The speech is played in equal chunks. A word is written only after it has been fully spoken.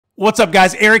What's up,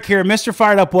 guys? Eric here, Mr.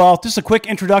 Fired Up Wealth. Just a quick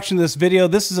introduction to this video.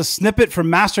 This is a snippet from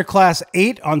Masterclass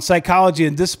 8 on psychology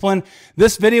and discipline.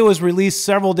 This video was released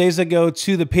several days ago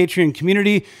to the Patreon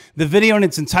community. The video in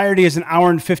its entirety is an hour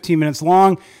and 15 minutes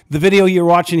long. The video you're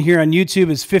watching here on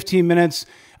YouTube is 15 minutes.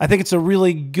 I think it's a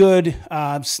really good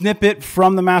snippet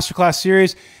from the Masterclass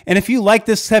series. And if you like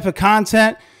this type of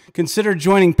content, consider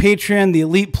joining Patreon, the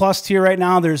Elite Plus tier right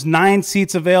now. There's 9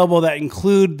 seats available that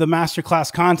include the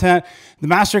Masterclass content. The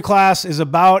Masterclass is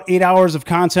about 8 hours of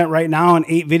content right now and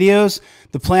 8 videos.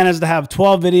 The plan is to have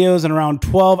 12 videos and around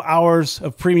 12 hours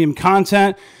of premium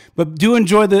content. But do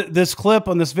enjoy this clip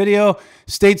on this video.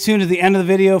 Stay tuned to the end of the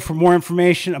video for more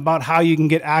information about how you can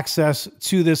get access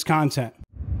to this content.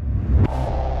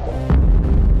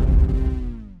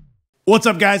 What's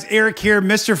up, guys? Eric here,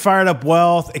 Mr. Fired Up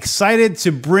Wealth. Excited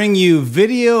to bring you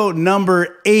video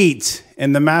number 8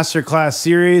 in the Masterclass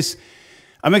series.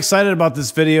 I'm excited about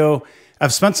this video.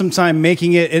 I've spent some time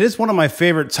making it. It is one of my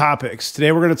favorite topics.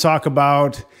 Today, we're going to talk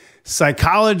about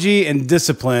psychology and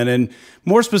discipline, and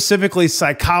more specifically,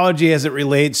 psychology as it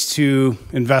relates to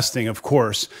investing, of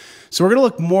course. So we're going to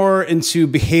look more into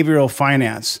behavioral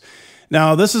finance.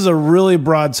 Now, this is a really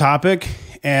broad topic,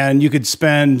 and you could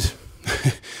spend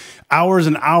hours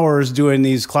and hours doing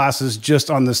these classes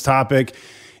just on this topic.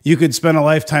 You could spend a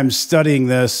lifetime studying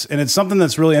this, and it's something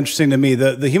that's really interesting to me.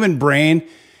 The human brain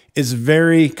is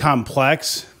very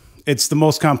complex. It's the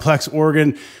most complex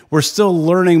organ. We're still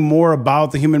learning more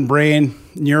about the human brain,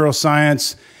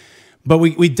 neuroscience, but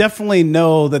we definitely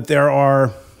know that there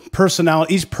are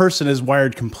personality. Each person is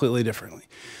wired completely differently.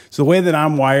 So the way that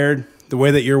I'm wired, the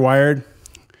way that you're wired,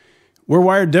 we're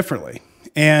wired differently.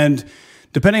 And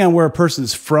depending on where a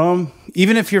person's from,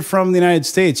 even if you're from the United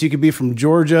States, you could be from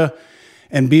Georgia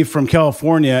and be from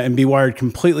California and be wired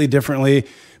completely differently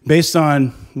based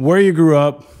on where you grew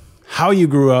up, how you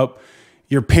grew up,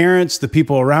 your parents, the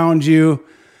people around you,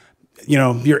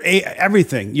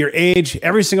 everything, your age.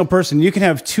 Every single person. You can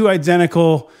have 2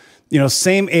 identical,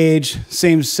 same age,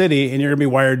 same city, and you're gonna be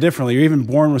wired differently. You're even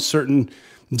born with certain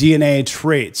DNA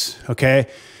traits, okay?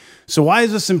 So why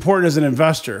is this important as an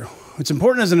investor? It's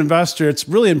important as an investor. It's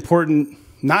really important,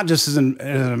 not just as an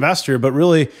investor, but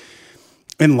really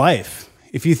in life.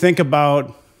 If you think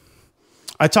about,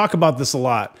 I talk about this a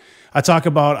lot. I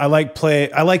like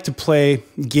to play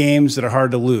games that are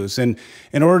hard to lose. And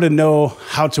in order to know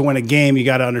how to win a game, you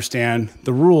got to understand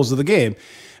the rules of the game.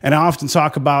 And I often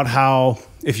talk about how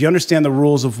if you understand the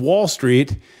rules of Wall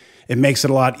Street, it makes it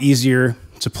a lot easier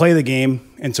to play the game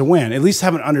and to win. At least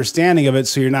have an understanding of it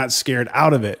so you're not scared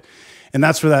out of it. And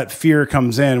that's where that fear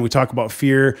comes in. We talk about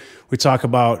fear. We talk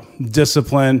about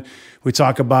discipline. We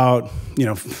talk about,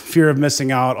 fear of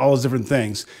missing out, all those different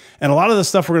things. And a lot of the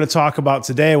stuff we're going to talk about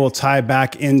today will tie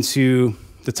back into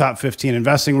the top 15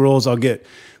 investing rules. I'll get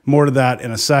more to that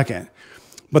in a second.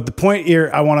 But the point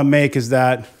here I want to make is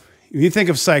that if you think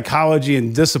of psychology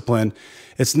and discipline,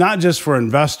 it's not just for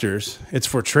investors. It's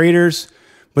for traders,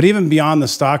 but even beyond the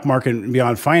stock market and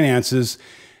beyond finances.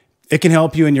 It can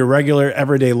help you in your regular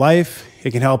everyday life.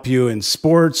 It can help you in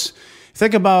sports.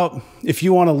 Think about if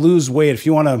you want to lose weight, if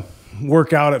you want to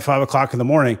work out at 5 o'clock in the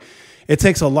morning, it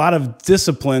takes a lot of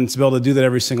discipline to be able to do that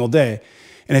every single day.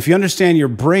 And if you understand your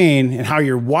brain and how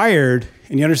you're wired,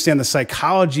 and you understand the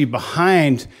psychology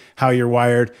behind how you're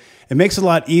wired, it makes it a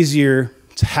lot easier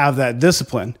to have that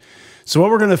discipline. So what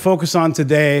we're going to focus on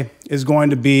today is going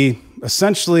to be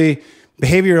essentially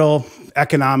behavioral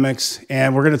economics,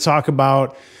 and we're going to talk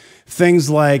about things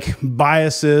like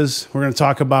biases. We're going to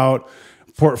talk about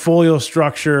portfolio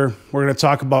structure. We're going to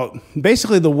talk about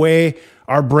basically the way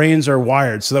our brains are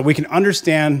wired so that we can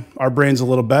understand our brains a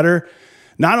little better,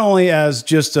 not only as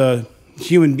just a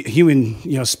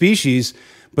human species,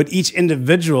 but each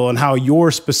individual and how your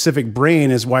specific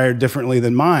brain is wired differently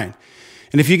than mine.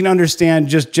 And if you can understand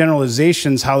just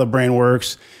generalizations, how the brain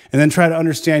works, and then try to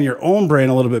understand your own brain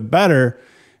a little bit better,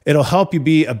 it'll help you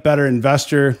be a better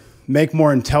investor, make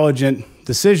more intelligent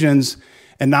decisions,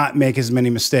 and not make as many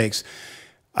mistakes.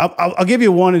 I'll give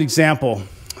you one example.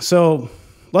 So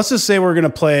let's just say we're going to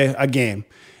play a game,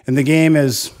 and the game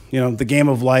is, the game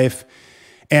of life.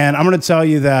 And I'm going to tell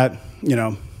you that,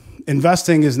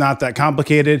 investing is not that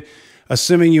complicated.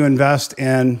 Assuming you invest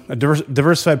in a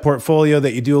diversified portfolio,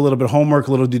 that you do a little bit of homework,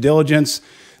 a little due diligence,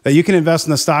 that you can invest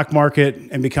in the stock market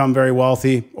and become very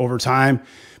wealthy over time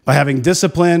by having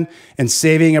discipline and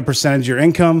saving a percentage of your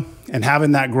income and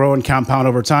having that grow and compound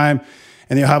over time,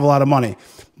 and you'll have a lot of money.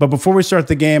 But before we start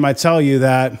the game, I tell you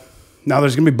that now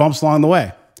there's going to be bumps along the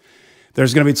way.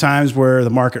 There's going to be times where the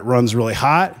market runs really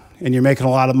hot and you're making a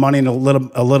lot of money in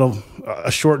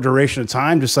a short duration of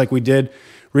time, just like we did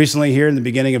recently here in the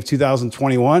beginning of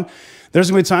 2021, there's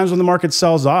gonna be times when the market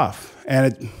sells off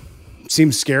and it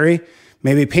seems scary,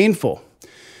 maybe painful.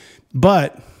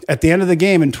 But at the end of the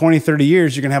game in 20, 30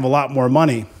 years, you're gonna have a lot more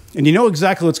money. And you know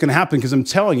exactly what's gonna happen because I'm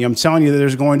telling you that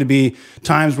there's going to be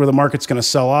times where the market's gonna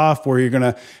sell off, where you're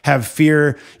gonna have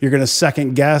fear, you're gonna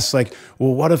second guess, like,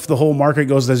 well, what if the whole market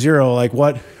goes to zero? Like,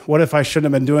 what if I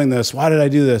shouldn't have been doing this? Why did I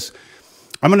do this?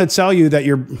 I'm gonna tell you that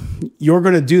you're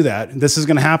gonna do that. This is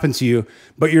gonna happen to you,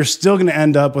 but you're still gonna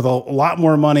end up with a lot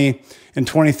more money in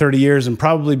 20, 30 years and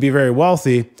probably be very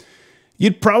wealthy.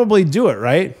 You'd probably do it,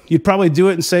 right? You'd probably do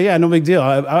it and say, yeah, no big deal.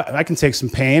 I can take some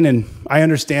pain and I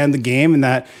understand the game and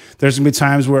that there's gonna be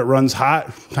times where it runs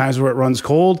hot, times where it runs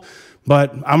cold,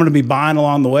 but I'm gonna be buying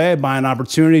along the way, buying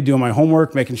opportunity, doing my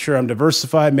homework, making sure I'm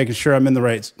diversified, making sure I'm in the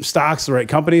right stocks, the right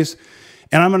companies,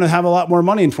 and I'm gonna have a lot more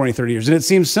money in 20, 30 years. And it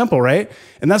seems simple, right?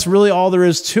 And that's really all there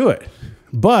is to it.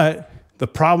 But the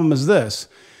problem is this: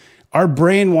 our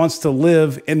brain wants to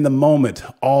live in the moment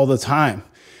all the time.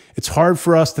 It's hard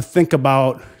for us to think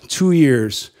about 2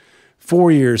 years,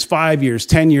 4 years, 5 years,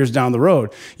 10 years down the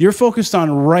road. You're focused on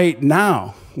right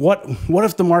now. What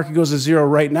if the market goes to zero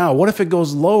right now? What if it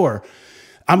goes lower?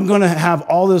 I'm going to have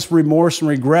all this remorse and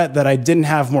regret that I didn't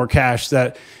have more cash,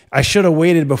 that I should have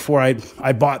waited before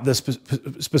I bought this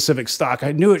specific stock.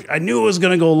 I knew it was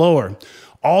going to go lower.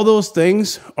 All those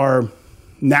things are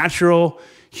natural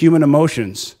human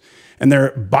emotions, and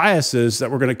they're biases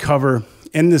that we're going to cover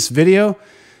in this video.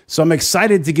 So I'm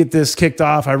excited to get this kicked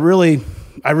off. I really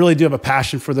do have a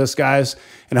passion for this, guys,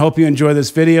 and I hope you enjoy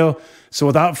this video. So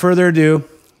without further ado,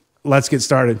 let's get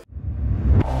started.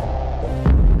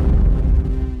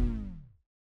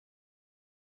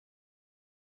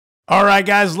 All right,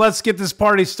 guys, let's get this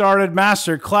party started.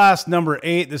 Masterclass number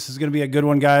 8. This is going to be a good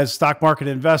one, guys. Stock market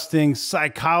investing,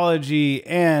 psychology,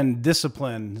 and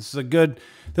discipline. This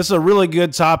is a really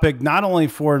good topic, not only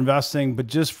for investing, but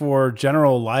just for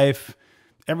general life.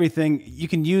 Everything. You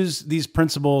can use these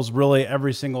principles really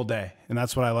every single day, and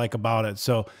that's what I like about it.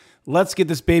 So let's get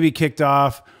this baby kicked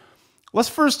off. Let's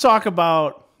first talk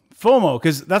about FOMO,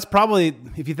 because that's probably,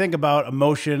 if you think about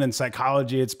emotion and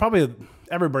psychology, it's probably,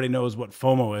 everybody knows what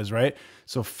FOMO is, right?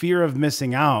 So fear of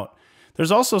missing out.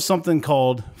 There's also something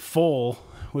called FOLE,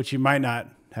 which you might not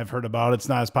have heard about. It's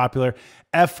not as popular.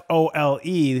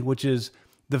 FOLE, which is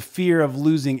the fear of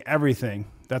losing everything.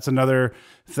 That's another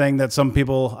thing that some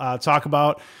people talk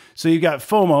about. So you got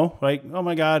FOMO, like, oh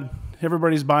my God,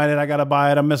 everybody's buying it. I got to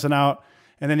buy it. I'm missing out.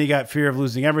 And then you got fear of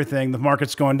losing everything. The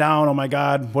market's going down. Oh my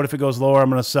God, what if it goes lower? I'm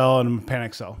going to sell, and I'm gonna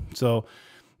panic sell. So,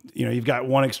 you know, you've got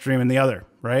one extreme and the other,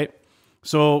 right?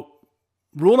 So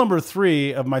rule number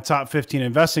 3 of my top 15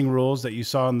 investing rules that you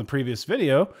saw in the previous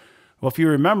video. Well, if you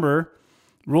remember,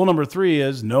 rule number 3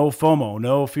 is no FOMO,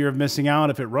 no fear of missing out.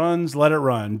 If it runs, let it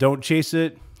run. Don't chase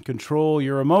it. Control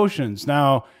your emotions.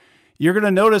 Now, you're going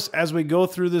to notice as we go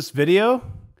through this video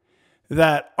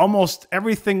that almost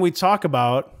everything we talk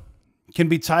about can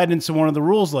be tied into one of the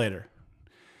rules later.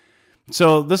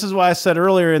 So this is why I said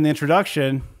earlier in the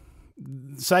introduction,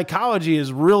 psychology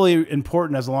is really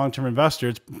important as a long-term investor.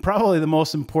 It's probably the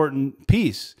most important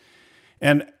piece.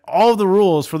 And all of the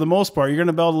rules, for the most part, you're going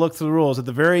to be able to look through the rules at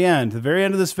the very end of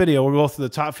this video. We'll go through the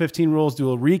top 15 rules,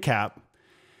 do a recap,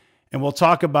 and we'll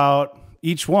talk about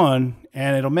each one,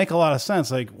 and it'll make a lot of sense.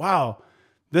 Like, wow,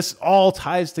 this all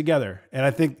ties together. And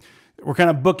I think we're kind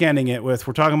of bookending it with,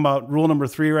 we're talking about rule number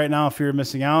 3 right now, fear of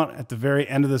missing out. At the very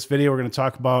end of this video, we're going to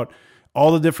talk about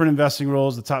all the different investing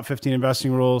rules, the top 15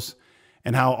 investing rules,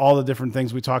 and how all the different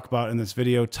things we talk about in this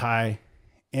video tie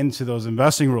into those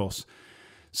investing rules.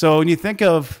 So when you think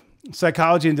of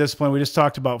psychology and discipline, we just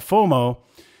talked about FOMO,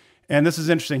 and this is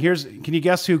interesting. Can you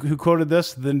guess who quoted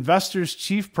this? The investor's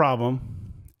chief problem,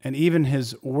 and even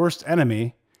his worst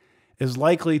enemy, is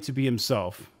likely to be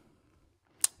himself.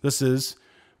 This is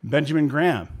Benjamin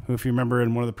Graham, who, if you remember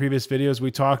in one of the previous videos,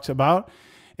 we talked about.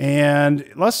 And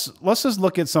let's just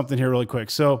look at something here really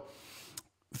quick. So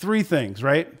 3 things,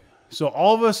 right? So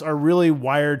all of us are really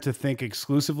wired to think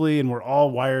exclusively, and we're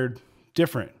all wired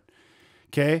different,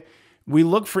 okay? We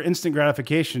look for instant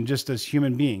gratification just as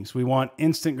human beings. We want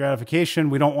instant gratification.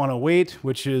 We don't want to wait,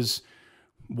 which is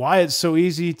why it's so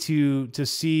easy to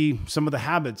see some of the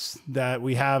habits that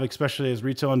we have, especially as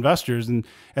retail investors and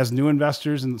as new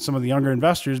investors and some of the younger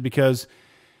investors, because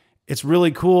it's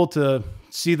really cool to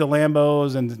see the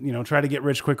Lambos and, you know, try to get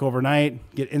rich quick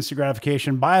overnight, get instant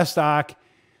gratification, buy a stock,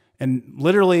 and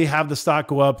literally have the stock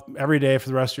go up every day for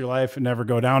the rest of your life and never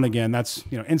go down again. That's,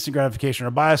 you know, instant gratification.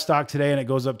 Or buy a stock today and it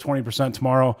goes up 20%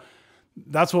 tomorrow.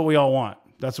 That's what we all want.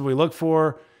 That's what we look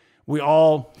for. We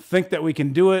all think that we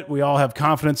can do it. We all have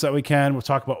confidence that we can. We'll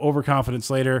talk about overconfidence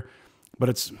later.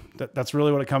 But that's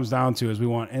really what it comes down to, is we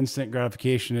want instant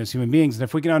gratification as human beings. And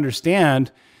if we can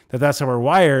understand that that's how we're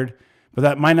wired, but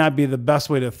that might not be the best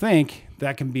way to think,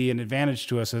 that can be an advantage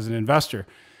to us as an investor.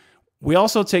 We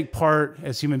also take part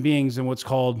as human beings in what's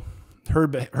called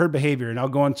herd behavior. And I'll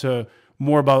go into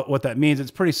more about what that means.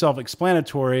 It's pretty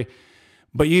self-explanatory,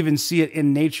 but you even see it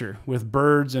in nature with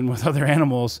birds and with other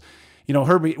animals. You know,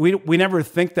 we never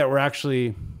think that we're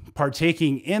actually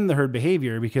partaking in the herd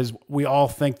behavior, because we all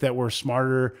think that we're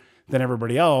smarter than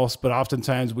everybody else, but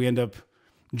oftentimes we end up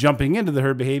jumping into the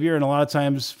herd behavior. And a lot of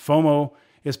times FOMO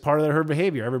is part of the herd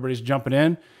behavior. Everybody's jumping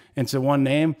in into one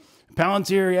name.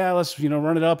 Palantir, yeah, let's,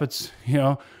 run it up. It's,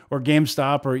 or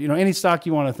GameStop, or, any stock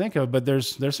you want to think of, but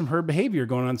there's some herd behavior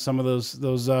going on some of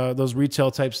those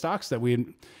retail type stocks that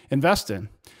we invest in.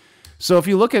 So if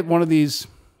you look at one of these,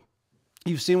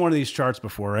 you've seen one of these charts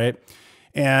before, right?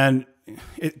 And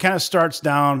it kind of starts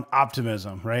down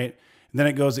optimism, right? And then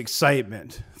it goes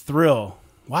excitement, thrill.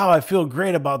 Wow, I feel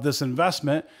great about this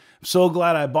investment. I'm so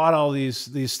glad I bought all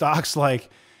these stocks like,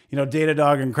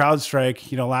 Datadog and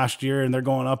CrowdStrike, last year, and they're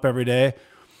going up every day.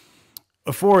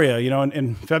 Euphoria,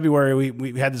 in February,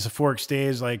 we had this euphoric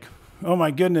stage, like, oh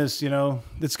my goodness,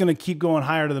 it's going to keep going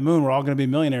higher to the moon. We're all going to be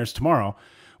millionaires tomorrow.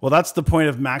 Well, that's the point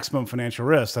of maximum financial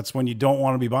risk. That's when you don't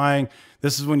want to be buying.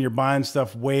 This is when you're buying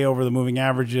stuff way over the moving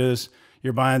averages.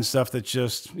 You're buying stuff that's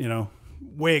just,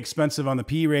 way expensive on the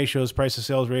PE ratios, price to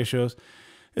sales ratios.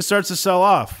 It starts to sell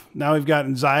off. Now we've got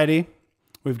anxiety.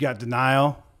 We've got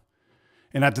denial.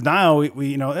 And at denial,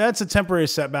 we that's a temporary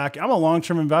setback. I'm a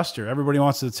long-term investor. Everybody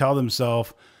wants to tell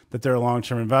themselves that they're a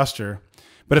long-term investor.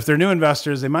 But if they're new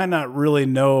investors, they might not really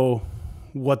know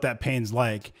what that pain's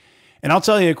like. And I'll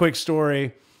tell you a quick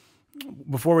story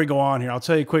before we go on here. I'll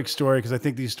tell you a quick story because I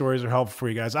think these stories are helpful for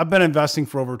you guys. I've been investing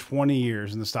for over 20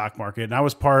 years in the stock market, and I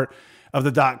was part of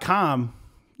the .com,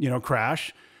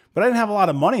 crash, but I didn't have a lot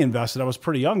of money invested. I was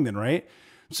pretty young then, right?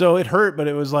 So it hurt, but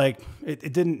it was like,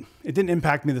 it didn't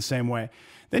impact me the same way.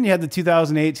 Then you had the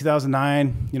 2008,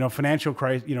 2009, financial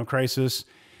crisis,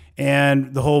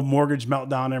 and the whole mortgage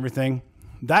meltdown and everything.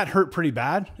 That hurt pretty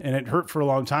bad, and it hurt for a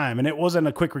long time. And it wasn't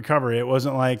a quick recovery. It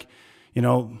wasn't like,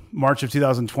 March of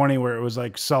 2020 where it was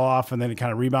like sell off and then it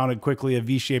kind of rebounded quickly, a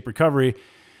V-shaped recovery.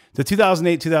 The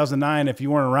 2008, 2009, if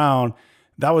you weren't around,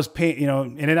 that was pain,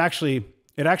 and it actually,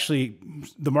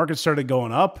 the market started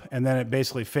going up, and then it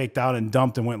basically faked out and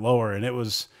dumped and went lower. And it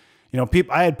was,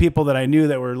 I had people that I knew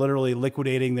that were literally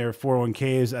liquidating their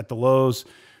 401ks at the lows,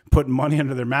 putting money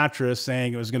under their mattress,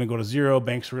 saying it was going to go to zero,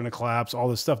 banks were going to collapse, all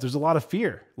this stuff. There's a lot of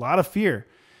fear.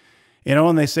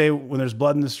 And they say when there's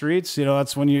blood in the streets,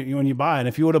 that's when you buy. And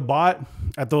if you would have bought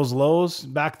at those lows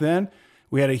back then,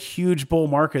 we had a huge bull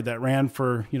market that ran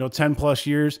for, 10 plus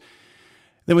years.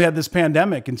 Then we had this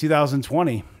pandemic in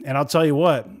 2020. And I'll tell you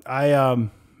what,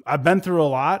 I've been through a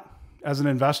lot as an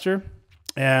investor,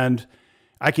 and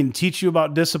I can teach you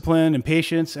about discipline and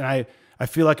patience. And I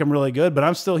feel like I'm really good, but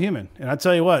I'm still human. And I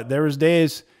tell you what, there was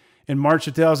days in March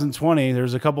of 2020, there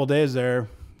was a couple of days there,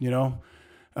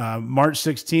 March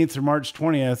 16th or March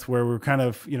 20th, where we're kind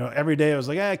of, every day I was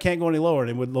like, I can't go any lower, and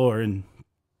it would lower. And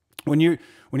when you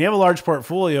have a large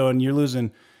portfolio and you're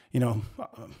losing,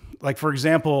 like for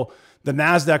example, the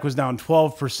NASDAQ was down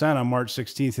 12% on March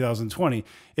 16th, 2020.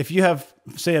 If you have,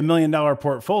 say, $1 million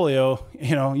portfolio,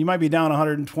 you might be down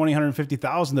 120,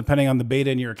 150,000, depending on the beta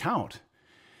in your account.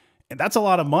 And that's a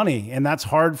lot of money. And that's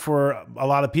hard for a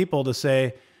lot of people to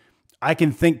say, I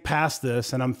can think past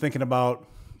this, and I'm thinking about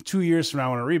 2 years from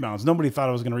now when it rebounds. Nobody thought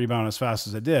it was going to rebound as fast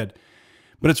as it did.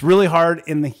 But it's really hard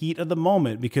in the heat of the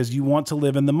moment, because you want to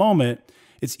live in the moment.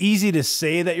 It's easy to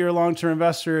say that you're a long-term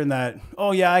investor and that,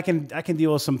 oh yeah, I can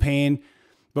deal with some pain.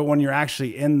 But when you're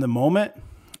actually in the moment,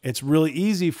 it's really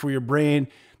easy for your brain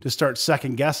to start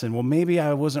second guessing. Well, maybe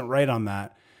I wasn't right on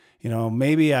that.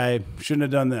 Maybe I shouldn't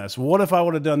have done this. What if I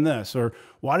would have done this? Or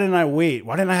why didn't I wait?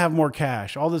 Why didn't I have more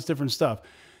cash? All this different stuff.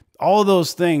 All of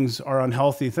those things are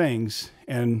unhealthy things,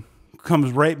 and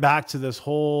comes right back to this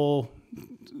the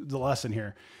lesson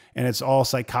here. And it's all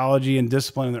psychology and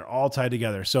discipline, and they're all tied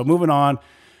together. So moving on.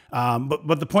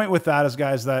 But the point with that is,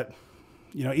 guys, that,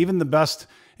 even the best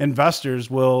investors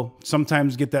will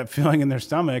sometimes get that feeling in their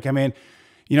stomach. I mean,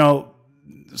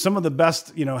 some of the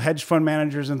best, hedge fund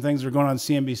managers and things are going on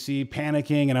CNBC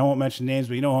panicking, and I won't mention names,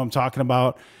 but you know who I'm talking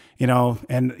about,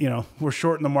 we're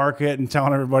shorting the market and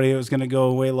telling everybody it was going to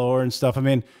go way lower and stuff. I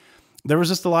mean, there was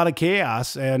just a lot of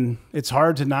chaos, and it's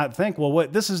hard to not think, well,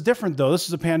 this is different though. This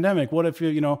is a pandemic. What if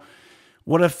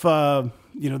what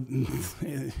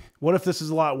if this is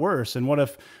a lot worse? And what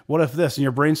if this, and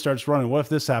your brain starts running, what if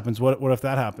this happens? What if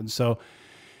that happens? So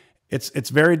it's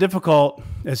very difficult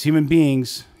as human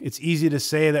beings. It's easy to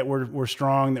say that we're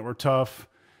strong, that we're tough,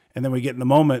 and then we get in the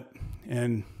moment,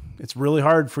 and it's really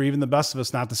hard for even the best of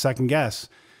us not to second guess.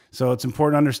 So it's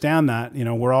important to understand that,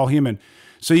 we're all human.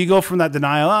 So you go from that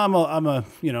denial, I'm a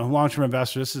long-term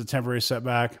investor. This is a temporary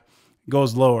setback.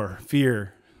 Goes lower,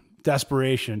 fear,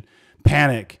 desperation,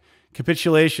 panic,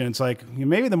 capitulation. It's like,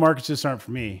 maybe the markets just aren't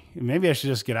for me. Maybe I should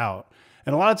just get out.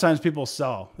 And a lot of times people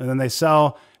sell, and then they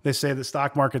sell. They say the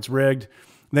stock market's rigged.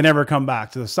 They never come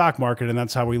back to the stock market, and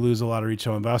that's how we lose a lot of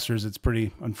retail investors. It's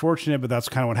pretty unfortunate, but that's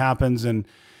kind of what happens. And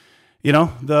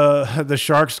the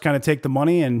sharks kind of take the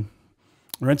money and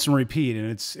rinse and repeat.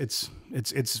 And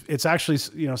it's actually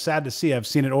sad to see. I've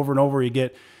seen it over and over. You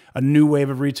get a new wave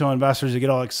of retail investors. You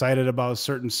get all excited about a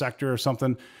certain sector or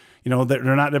something.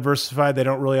 They're not diversified. They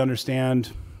don't really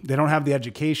understand. They don't have the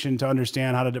education to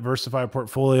understand how to diversify a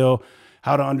portfolio,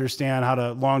 how to understand how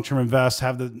to long-term invest,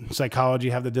 have the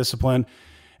psychology, have the discipline.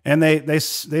 And they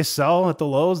sell at the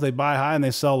lows, they buy high and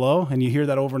they sell low. And you hear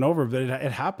that over and over, but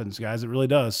it happens, guys. It really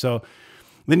does. So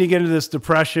then you get into this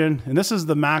depression, and this is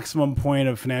the maximum point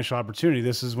of financial opportunity.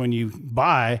 This is when you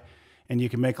buy and you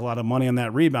can make a lot of money on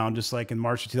that rebound, just like in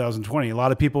March of 2020. A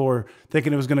lot of people were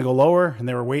thinking it was going to go lower, and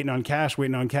they were waiting on cash.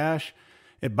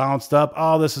 It bounced up.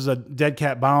 Oh, this is a dead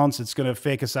cat bounce. It's going to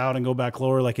fake us out and go back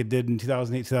lower like it did in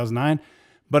 2008, 2009.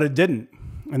 But it didn't.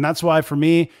 And that's why for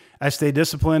me, I stay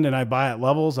disciplined and I buy at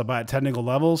levels. I buy at technical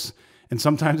levels. And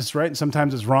sometimes it's right and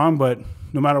sometimes it's wrong. But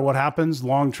no matter what happens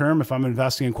long term, if I'm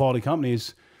investing in quality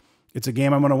companies, it's a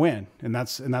game I'm going to win. And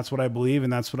that's what I believe.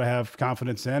 And that's what I have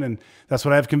confidence in. And that's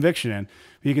what I have conviction in.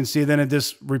 You can see then it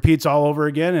just repeats all over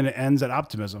again, and it ends at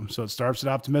optimism. So it starts at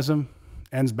optimism,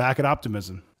 ends back at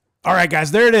optimism. All right, guys,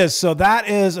 there it is. So that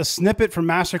is a snippet from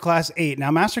Masterclass 8.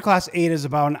 Now, Masterclass 8 is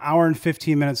about an hour and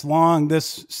 15 minutes long.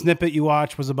 This snippet you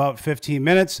watched was about 15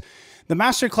 minutes. The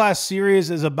Masterclass series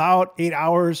is about 8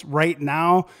 hours right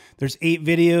now. There's 8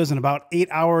 videos and about 8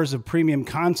 hours of premium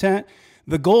content.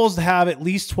 The goal is to have at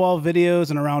least 12 videos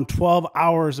and around 12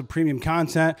 hours of premium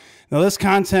content. Now, this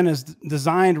content is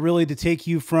designed really to take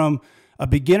you from a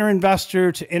beginner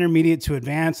investor to intermediate to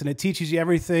advanced, and it teaches you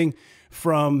everything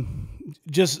from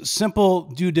just simple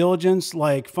due diligence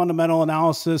like fundamental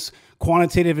analysis,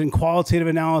 quantitative and qualitative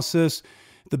analysis,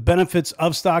 the benefits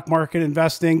of stock market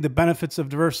investing, the benefits of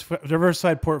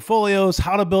diversified portfolios,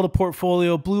 how to build a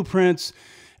portfolio, blueprints,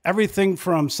 everything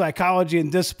from psychology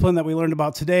and discipline that we learned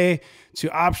about today to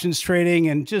options trading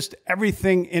and just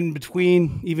everything in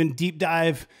between, even deep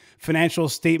dive financial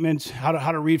statements, how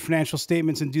to read financial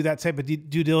statements and do that type of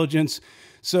due diligence.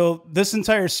 So this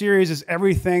entire series is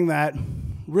everything that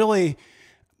really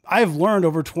I've learned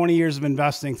over 20 years of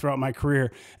investing throughout my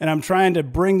career. And I'm trying to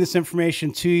bring this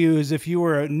information to you as if you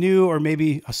were a new or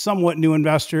maybe a somewhat new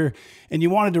investor and you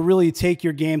wanted to really take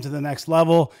your game to the next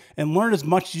level and learn as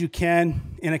much as you can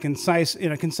in a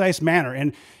concise manner.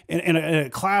 And in a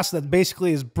class that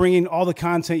basically is bringing all the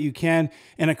content you can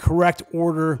in a correct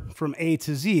order from A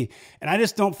to Z. And I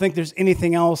just don't think there's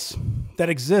anything else that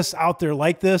exists out there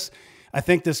like this. I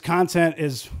think this content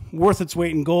is worth its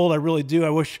weight in gold. I really do. I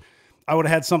wish I would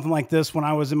have had something like this when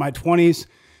I was in my 20s.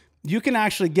 You can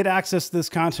actually get access to this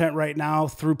content right now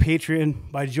through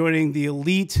Patreon by joining the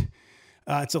Elite.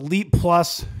 It's Elite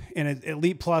Plus and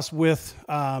Elite Plus with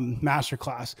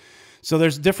Masterclass. So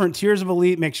there's different tiers of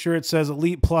Elite. Make sure it says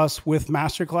Elite Plus with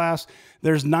Masterclass.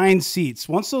 There's 9 seats.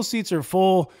 Once those seats are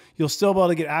full, you'll still be able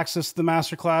to get access to the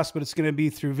Masterclass, but it's going to be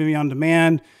through Vimeo On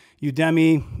Demand,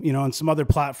 Udemy, and some other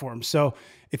platforms. So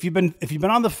if you've been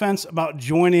on the fence about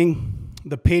joining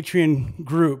the Patreon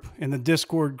group and the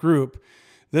Discord group,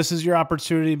 this is your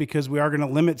opportunity because we are going to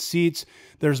limit seats.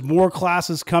 There's more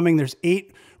classes coming. There's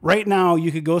 8 right now.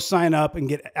 You could go sign up and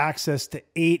get access to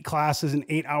 8 classes and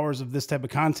 8 hours of this type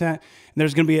of content. And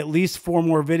there's going to be at least 4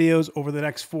 more videos over the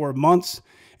next 4 months.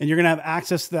 And you're going to have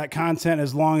access to that content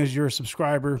as long as you're a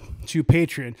subscriber to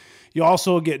Patreon. You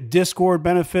also get Discord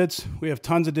benefits. We have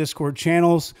tons of Discord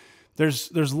channels.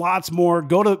 There's lots more.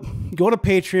 Go to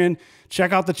Patreon,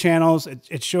 check out the channels.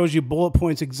 It shows you bullet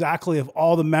points exactly of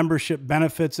all the membership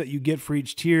benefits that you get for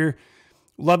each tier.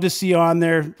 Love to see you on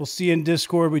there. We'll see you in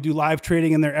Discord. We do live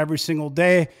trading in there every single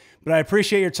day. But I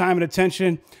appreciate your time and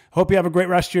attention. Hope you have a great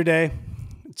rest of your day.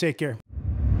 Take care.